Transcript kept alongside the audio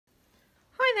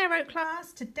Hi there, Oak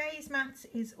class. Today's maths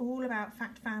is all about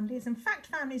fact families, and fact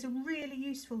families are really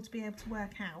useful to be able to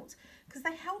work out because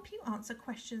they help you answer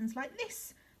questions like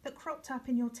this that cropped up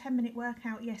in your 10-minute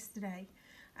workout yesterday.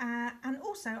 And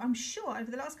also, I'm sure over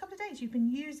the last couple of days you've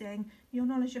been using your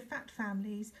knowledge of fact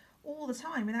families all the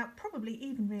time without probably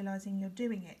even realising you're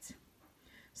doing it.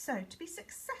 So, to be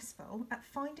successful at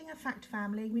finding a fact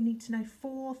family, we need to know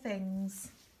 4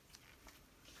 things.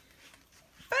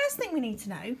 First thing we need to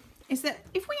know is that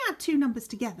if we add 2 numbers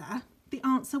together, the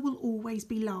answer will always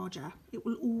be larger. It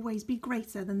will always be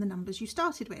greater than the numbers you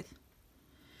started with.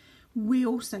 We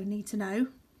also need to know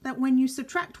that when you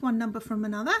subtract one number from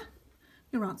another,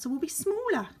 your answer will be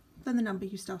smaller than the number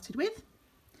you started with.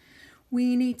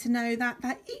 We need to know that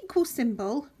that equal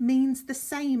symbol means the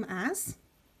same as,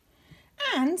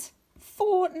 and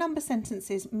 4 number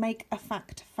sentences make a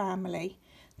fact family.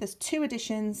 There's 2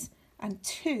 additions and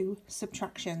 2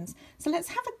 subtractions. So let's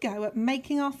have a go at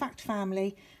making our fact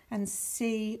family and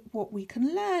see what we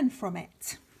can learn from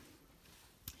it.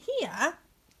 Here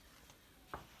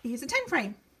is a 10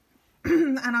 frame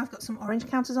and I've got some orange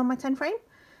counters on my 10 frame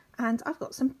and I've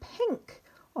got some pink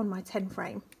on my 10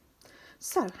 frame.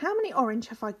 So how many orange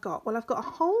have I got? Well, I've got a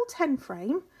whole 10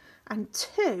 frame and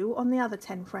 2 on the other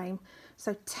 10 frame.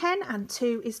 So 10 and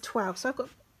 2 is 12. So I've got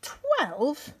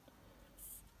 12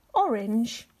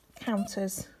 orange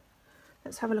counters.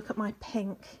 Let's have a look at my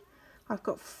pink. I've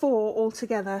got 4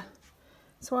 altogether.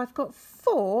 So I've got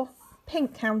 4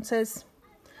 pink counters.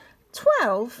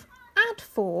 12 add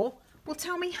 4 will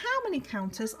tell me how many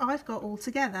counters I've got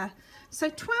altogether. So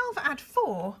 12 add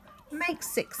 4 makes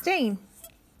 16.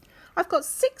 I've got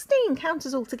 16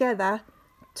 counters altogether.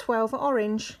 12 are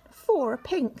orange, 4 are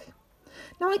pink.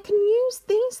 Now I can use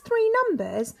these 3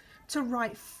 numbers to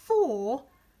write 4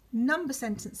 number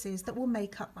sentences that will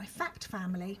make up my fact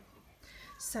family.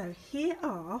 So here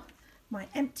are my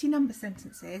empty number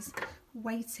sentences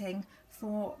waiting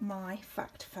for my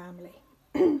fact family.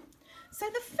 So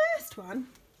the first one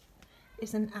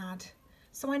is an add.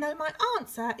 So I know my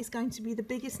answer is going to be the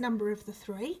biggest number of the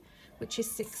 3, which is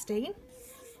 16.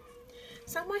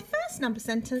 So my first number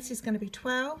sentence is going to be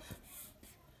 12.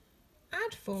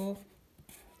 Add 4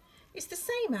 is the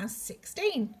same as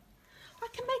 16. I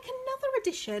can make another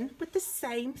addition with the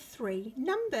same 3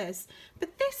 numbers,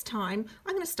 but this time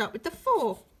I'm going to start with the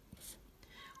 4.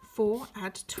 4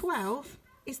 add 12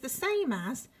 is the same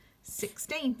as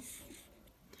 16.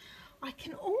 I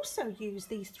can also use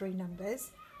these 3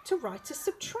 numbers to write a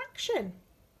subtraction.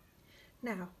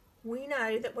 Now, we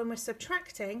know that when we're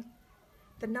subtracting,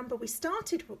 the number we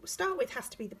start with has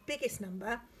to be the biggest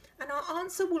number, and our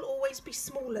answer will always be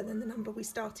smaller than the number we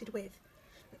started with.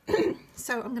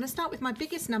 So I'm going to start with my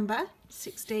biggest number,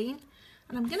 16,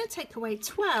 and I'm going to take away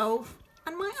 12,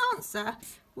 and my answer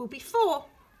will be 4.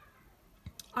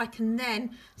 I can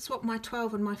then swap my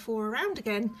 12 and my 4 around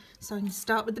again, so I can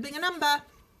start with the bigger number.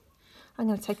 I'm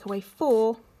going to take away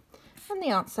 4, and the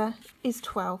answer is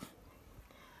 12.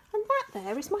 And that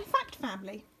there is my fact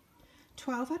family.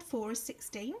 12 add 4 is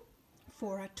 16,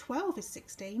 4 add 12 is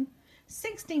 16,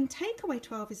 16 take away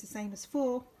 12 is the same as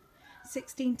 4,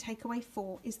 16 take away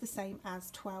 4 is the same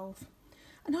as 12.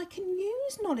 And I can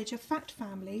use knowledge of fact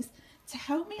families to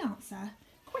help me answer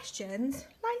questions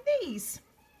like these.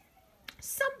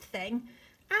 Something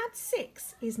add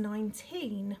 6 is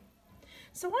 19.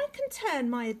 So I can turn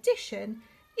my addition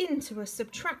into a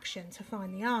subtraction to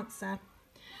find the answer.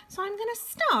 So I'm going to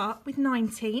start with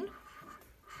 19,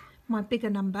 my bigger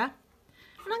number, and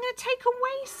I'm going to take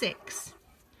away 6.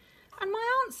 And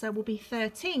my answer will be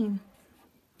 13.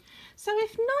 So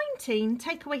if 19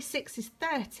 take away 6 is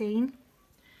 13,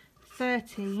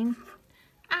 13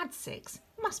 add 6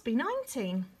 must be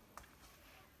 19.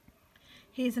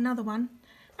 Here's another one,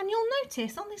 and you'll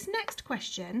notice on this next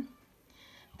question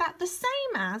that the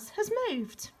same as has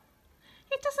moved.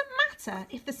 It doesn't matter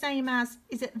if the same as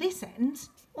is at this end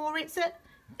or it's at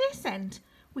this end.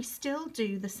 We still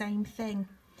do the same thing.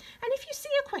 And if you see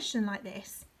a question like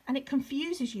this and it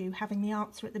confuses you having the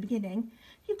answer at the beginning,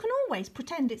 you can always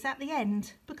pretend it's at the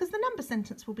end because the number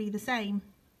sentence will be the same.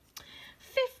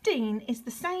 15 is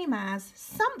the same as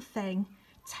something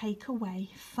take away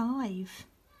 5.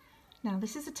 Now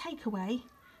this is a takeaway,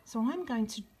 so I'm going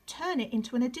to turn it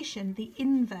into an addition, the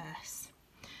inverse.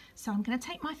 So I'm going to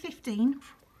take my 15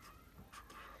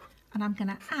 and I'm going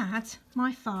to add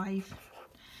my 5.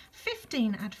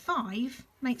 15 add 5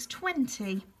 makes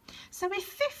 20. So if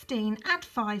 15 add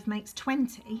 5 makes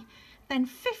 20, then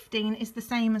 15 is the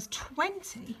same as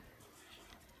 20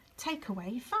 take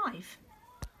away 5.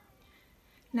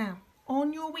 Now,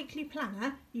 on your weekly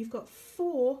planner, you've got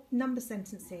 4 number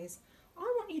sentences. I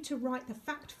want want you to write the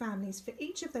fact families for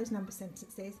each of those number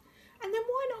sentences, and then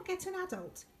why not get an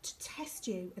adult to test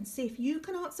you and see if you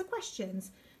can answer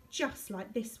questions just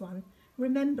like this one,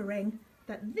 remembering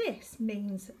that this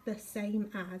means the same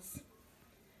as.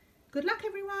 Good luck,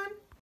 everyone.